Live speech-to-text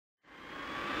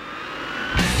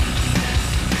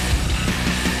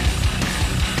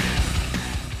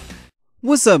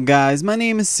What's up guys, my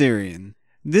name is Syrian.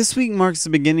 This week marks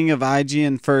the beginning of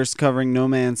IGN First covering No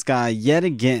Man's Sky yet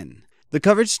again. The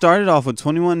coverage started off with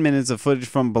 21 minutes of footage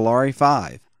from Bellari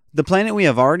 5, the planet we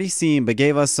have already seen but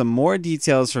gave us some more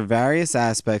details for various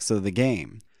aspects of the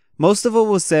game. Most of what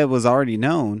was said was already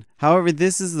known, however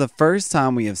this is the first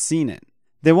time we have seen it.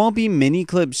 There won't be many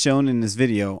clips shown in this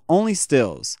video, only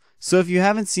stills, so if you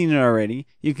haven't seen it already,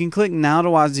 you can click now to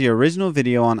watch the original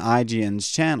video on IGN's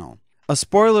channel. A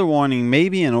spoiler warning may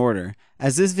be in order,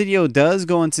 as this video does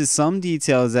go into some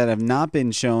details that have not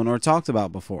been shown or talked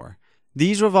about before.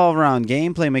 These revolve around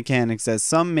gameplay mechanics that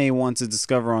some may want to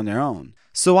discover on their own,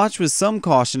 so watch with some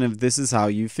caution if this is how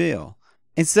you feel.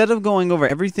 Instead of going over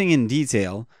everything in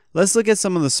detail, let's look at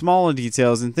some of the smaller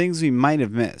details and things we might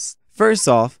have missed. First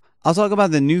off, I'll talk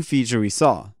about the new feature we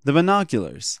saw, the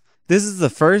binoculars. This is the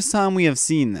first time we have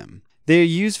seen them. They are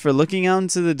used for looking out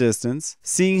into the distance,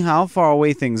 seeing how far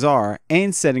away things are,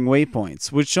 and setting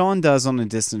waypoints, which Sean does on a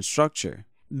distant structure.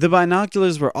 The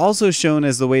binoculars were also shown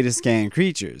as the way to scan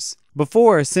creatures.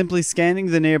 Before, simply scanning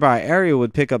the nearby area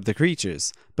would pick up the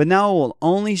creatures, but now it will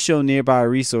only show nearby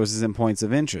resources and points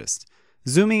of interest.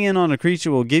 Zooming in on a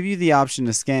creature will give you the option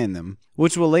to scan them,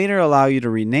 which will later allow you to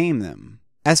rename them.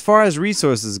 As far as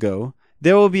resources go,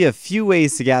 there will be a few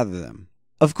ways to gather them.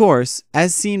 Of course,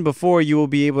 as seen before, you will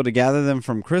be able to gather them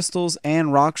from crystals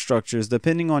and rock structures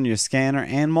depending on your scanner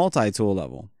and multi-tool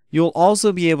level. You'll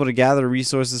also be able to gather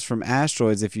resources from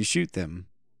asteroids if you shoot them.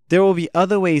 There will be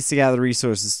other ways to gather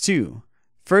resources too.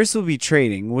 First will be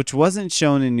trading, which wasn't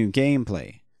shown in new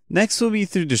gameplay. Next will be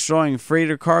through destroying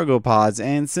freighter cargo pods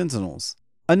and sentinels.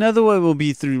 Another way will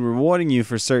be through rewarding you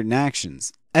for certain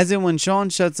actions, as in when Sean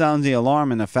shuts down the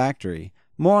alarm in a factory.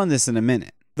 More on this in a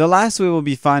minute. The last way will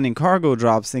be finding cargo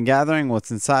drops and gathering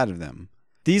what's inside of them.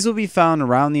 These will be found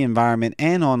around the environment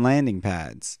and on landing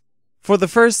pads. For the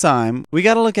first time, we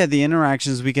gotta look at the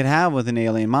interactions we could have with an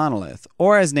alien monolith,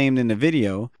 or as named in the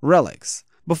video, relics.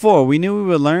 Before, we knew we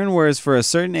would learn words for a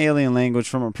certain alien language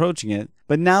from approaching it,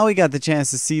 but now we got the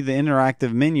chance to see the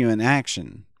interactive menu in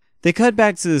action. They cut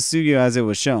back to the studio as it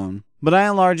was shown, but I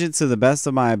enlarged it to the best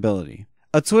of my ability.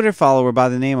 A Twitter follower by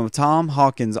the name of Tom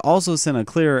Hawkins also sent a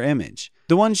clearer image,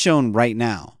 the one shown right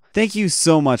now. Thank you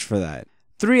so much for that.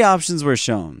 3 options were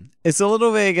shown. It's a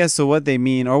little vague as to what they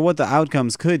mean or what the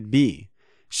outcomes could be.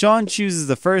 Sean chooses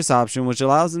the first option, which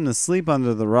allows him to sleep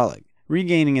under the relic,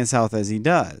 regaining his health as he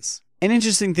does. An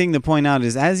interesting thing to point out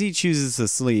is as he chooses to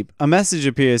sleep, a message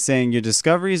appears saying your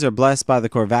discoveries are blessed by the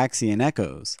Corvaxian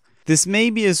echoes. This may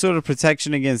be a sort of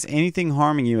protection against anything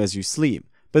harming you as you sleep,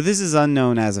 but this is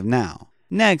unknown as of now.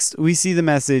 Next, we see the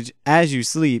message, as you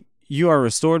sleep, you are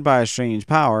restored by a strange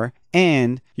power,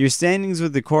 and your standings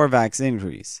with the Korvax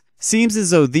increase. Seems as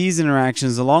though these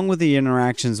interactions, along with the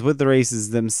interactions with the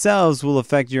races themselves, will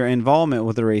affect your involvement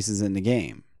with the races in the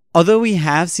game. Although we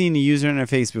have seen the user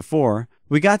interface before,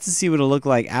 we got to see what it looked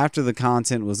like after the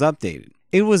content was updated.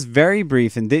 It was very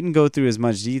brief and didn't go through as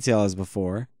much detail as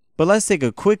before, but let's take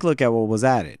a quick look at what was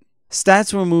added.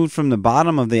 Stats were moved from the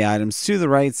bottom of the items to the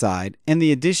right side, and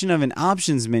the addition of an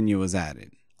options menu was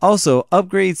added. Also,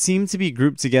 upgrades seem to be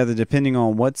grouped together depending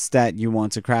on what stat you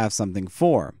want to craft something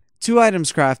for. 2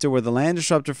 items crafted were the land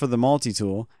disruptor for the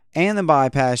multi-tool, and the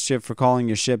bypass chip for calling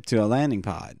your ship to a landing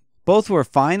pod. Both were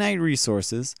finite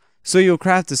resources, so you'll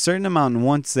craft a certain amount, and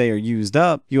once they are used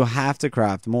up, you'll have to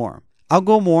craft more. I'll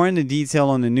go more into detail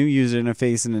on the new user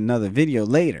interface in another video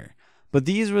later, but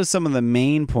these were some of the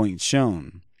main points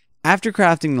shown. After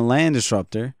crafting the land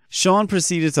disruptor, Sean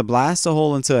proceeded to blast a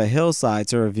hole into a hillside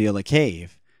to reveal a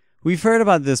cave. We've heard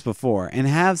about this before and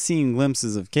have seen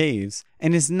glimpses of caves,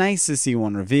 and it's nice to see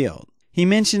one revealed. He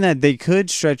mentioned that they could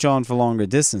stretch on for longer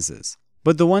distances,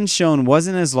 but the one shown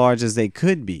wasn't as large as they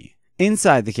could be.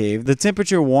 Inside the cave, the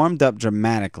temperature warmed up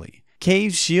dramatically.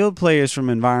 Caves shield players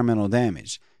from environmental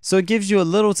damage, so it gives you a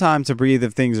little time to breathe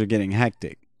if things are getting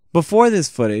hectic. Before this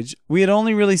footage, we had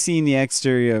only really seen the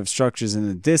exterior of structures in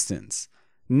the distance.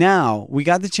 Now, we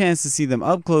got the chance to see them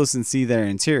up close and see their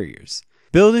interiors.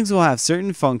 Buildings will have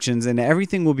certain functions and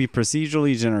everything will be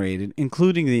procedurally generated,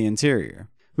 including the interior.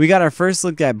 We got our first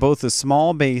look at both the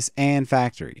small base and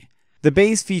factory. The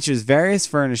base features various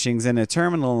furnishings and a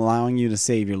terminal allowing you to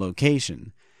save your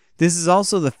location. This is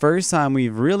also the first time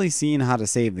we've really seen how to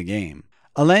save the game.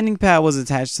 A landing pad was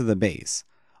attached to the base.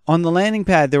 On the landing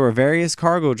pad there were various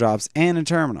cargo drops and a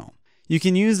terminal. You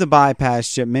can use the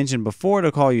bypass chip mentioned before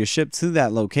to call your ship to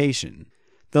that location.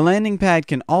 The landing pad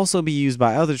can also be used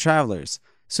by other travelers,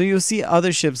 so you'll see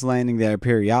other ships landing there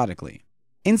periodically.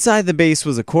 Inside the base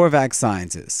was a Korvax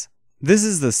scientist. This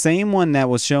is the same one that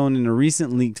was shown in the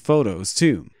recent leaked photos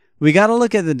too. We got a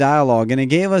look at the dialogue and it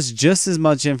gave us just as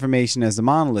much information as the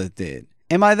monolith did.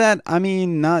 And by that, I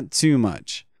mean not too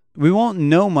much. We won't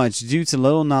know much due to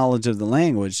little knowledge of the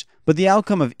language, but the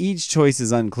outcome of each choice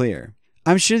is unclear.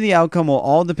 I'm sure the outcome will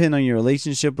all depend on your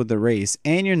relationship with the race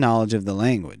and your knowledge of the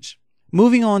language.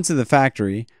 Moving on to the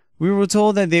factory, we were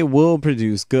told that they will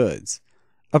produce goods.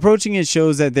 Approaching it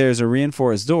shows that there's a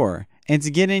reinforced door, and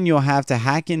to get in you'll have to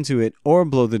hack into it or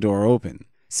blow the door open.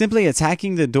 Simply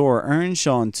attacking the door earned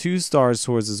Sean 2 stars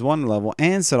towards his wonder level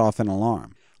and set off an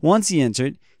alarm. Once he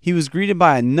entered, he was greeted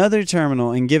by another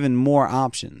terminal and given more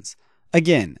options.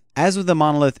 Again, as with the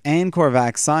Monolith and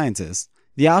Korvax scientists,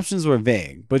 the options were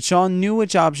vague, but Sean knew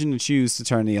which option to choose to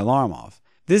turn the alarm off.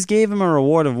 This gave him a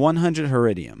reward of 100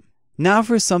 Heridium. Now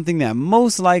for something that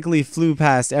most likely flew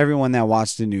past everyone that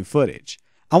watched the new footage.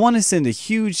 I want to send a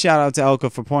huge shout out to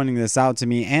Elka for pointing this out to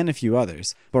me and a few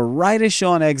others, but right as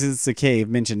Sean exits the cave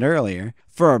mentioned earlier,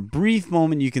 for a brief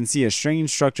moment you can see a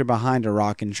strange structure behind a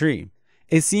rock and tree.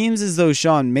 It seems as though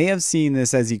Sean may have seen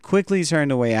this as he quickly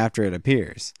turned away after it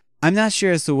appears. I'm not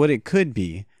sure as to what it could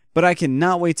be, but I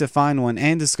cannot wait to find one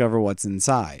and discover what's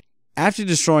inside. After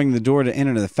destroying the door to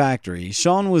enter the factory,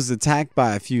 Sean was attacked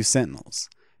by a few sentinels.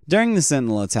 During the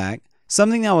sentinel attack,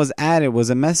 something that was added was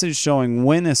a message showing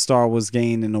when a star was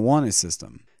gained in the wanted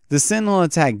system. The sentinel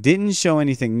attack didn't show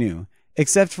anything new,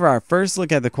 except for our first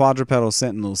look at the quadrupedal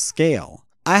sentinel's scale.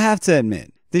 I have to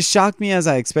admit, this shocked me as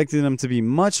I expected them to be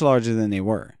much larger than they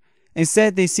were.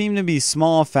 Instead, they seemed to be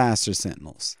small, faster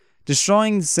sentinels.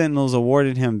 Destroying the sentinels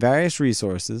awarded him various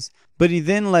resources, but he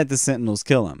then let the sentinels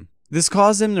kill him. This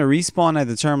caused him to respawn at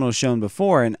the terminal shown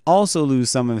before and also lose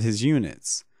some of his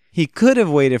units. He could have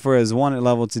waited for his wanted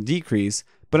level to decrease,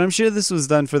 but I'm sure this was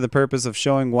done for the purpose of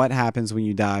showing what happens when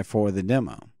you die for the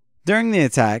demo. During the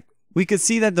attack, we could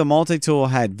see that the multi-tool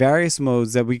had various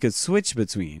modes that we could switch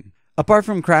between. Apart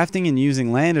from crafting and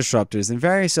using land disruptors and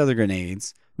various other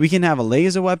grenades, we can have a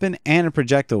laser weapon and a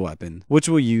projectile weapon, which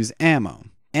will use ammo.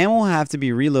 Ammo will have to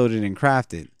be reloaded and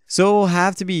crafted, so it will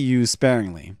have to be used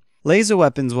sparingly. Laser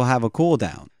weapons will have a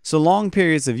cooldown, so long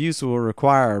periods of use will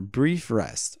require a brief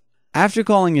rest. After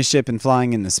calling his ship and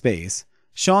flying into space,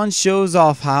 Sean shows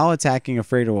off how attacking a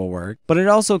freighter will work, but it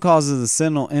also causes the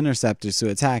Sentinel interceptors to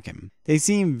attack him. They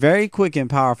seem very quick and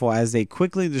powerful as they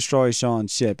quickly destroy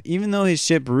Sean's ship, even though his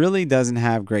ship really doesn't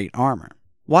have great armor.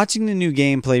 Watching the new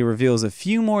gameplay reveals a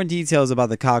few more details about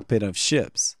the cockpit of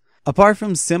ships. Apart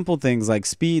from simple things like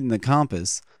speed and the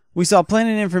compass, we saw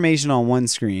planet information on one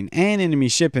screen and enemy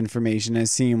ship information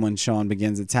as seen when Sean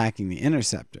begins attacking the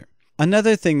interceptor.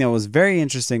 Another thing that was very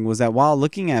interesting was that while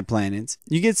looking at planets,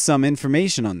 you get some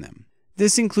information on them.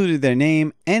 This included their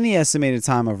name and the estimated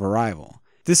time of arrival.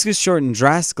 This gets shortened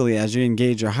drastically as you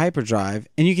engage your hyperdrive,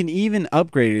 and you can even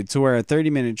upgrade it to where a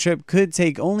 30-minute trip could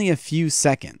take only a few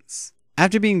seconds.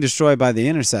 After being destroyed by the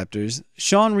interceptors,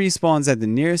 Sean respawns at the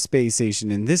nearest space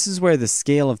station, and this is where the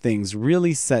scale of things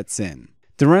really sets in.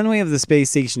 The runway of the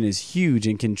space station is huge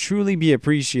and can truly be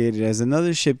appreciated as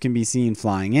another ship can be seen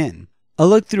flying in. A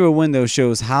look through a window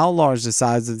shows how large the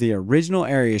size of the original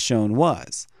area shown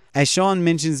was, as Sean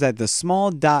mentions that the small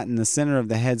dot in the center of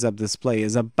the heads-up display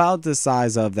is about the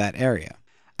size of that area.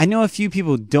 I know a few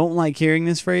people don't like hearing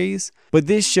this phrase, but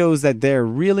this shows that there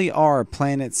really are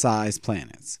planet-sized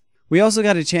planets. We also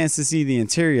got a chance to see the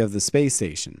interior of the space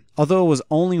station, although it was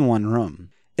only one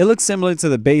room. It looks similar to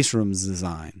the base room's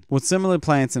design, with similar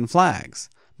plants and flags,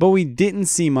 but we didn't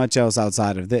see much else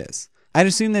outside of this. I'd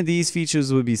assume that these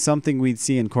features would be something we'd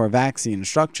see in Korvaxian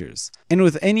structures, and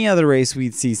with any other race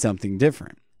we'd see something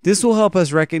different. This will help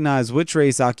us recognize which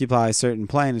race occupies certain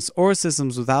planets or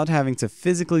systems without having to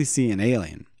physically see an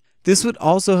alien. This would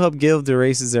also help give the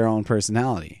races their own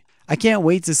personality. I can't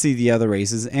wait to see the other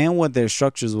races and what their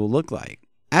structures will look like.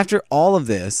 After all of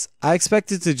this, I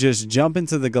expected to just jump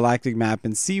into the galactic map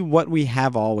and see what we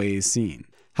have always seen.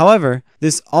 However,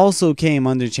 this also came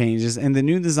under changes and the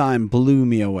new design blew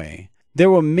me away. There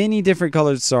were many different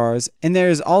colored stars, and there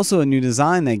is also a new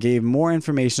design that gave more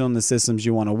information on the systems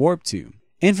you want to warp to.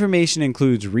 Information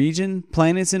includes region,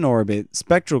 planets in orbit,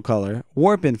 spectral color,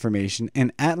 warp information,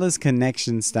 and atlas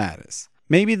connection status.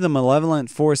 Maybe the malevolent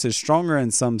force is stronger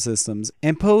in some systems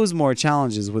and pose more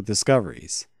challenges with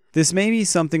discoveries. This may be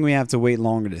something we have to wait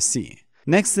longer to see.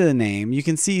 Next to the name, you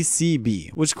can see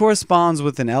CB, which corresponds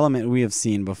with an element we have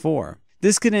seen before.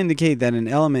 This could indicate that an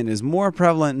element is more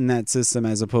prevalent in that system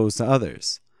as opposed to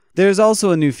others. There is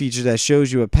also a new feature that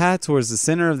shows you a path towards the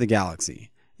center of the galaxy.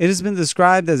 It has been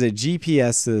described as a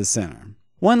GPS to the center.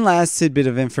 One last tidbit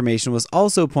of information was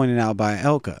also pointed out by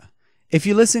Elka. If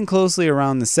you listen closely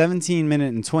around the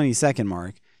 17-minute and 20-second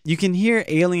mark, you can hear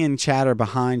alien chatter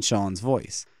behind Sean's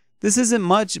voice. This isn't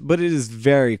much, but it is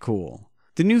very cool.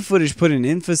 The new footage put an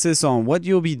emphasis on what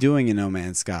you'll be doing in No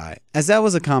Man's Sky, as that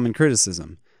was a common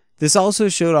criticism. This also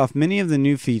showed off many of the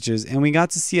new features, and we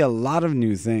got to see a lot of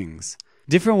new things.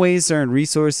 Different ways to earn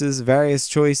resources, various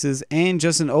choices, and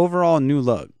just an overall new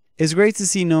look. It's great to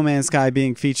see No Man's Sky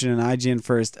being featured in IGN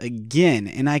First again,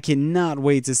 and I cannot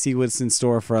wait to see what's in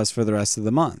store for us for the rest of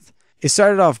the month. It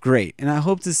started off great, and I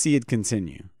hope to see it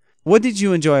continue. What did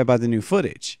you enjoy about the new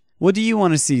footage? What do you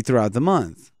want to see throughout the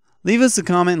month? Leave us a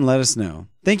comment and let us know.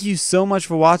 Thank you so much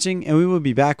for watching, and we will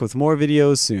be back with more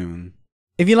videos soon.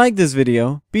 If you like this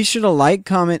video, be sure to like,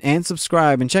 comment, and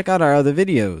subscribe and check out our other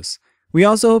videos. We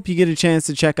also hope you get a chance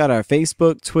to check out our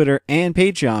Facebook, Twitter, and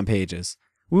Patreon pages.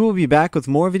 We will be back with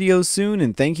more videos soon,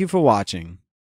 and thank you for watching.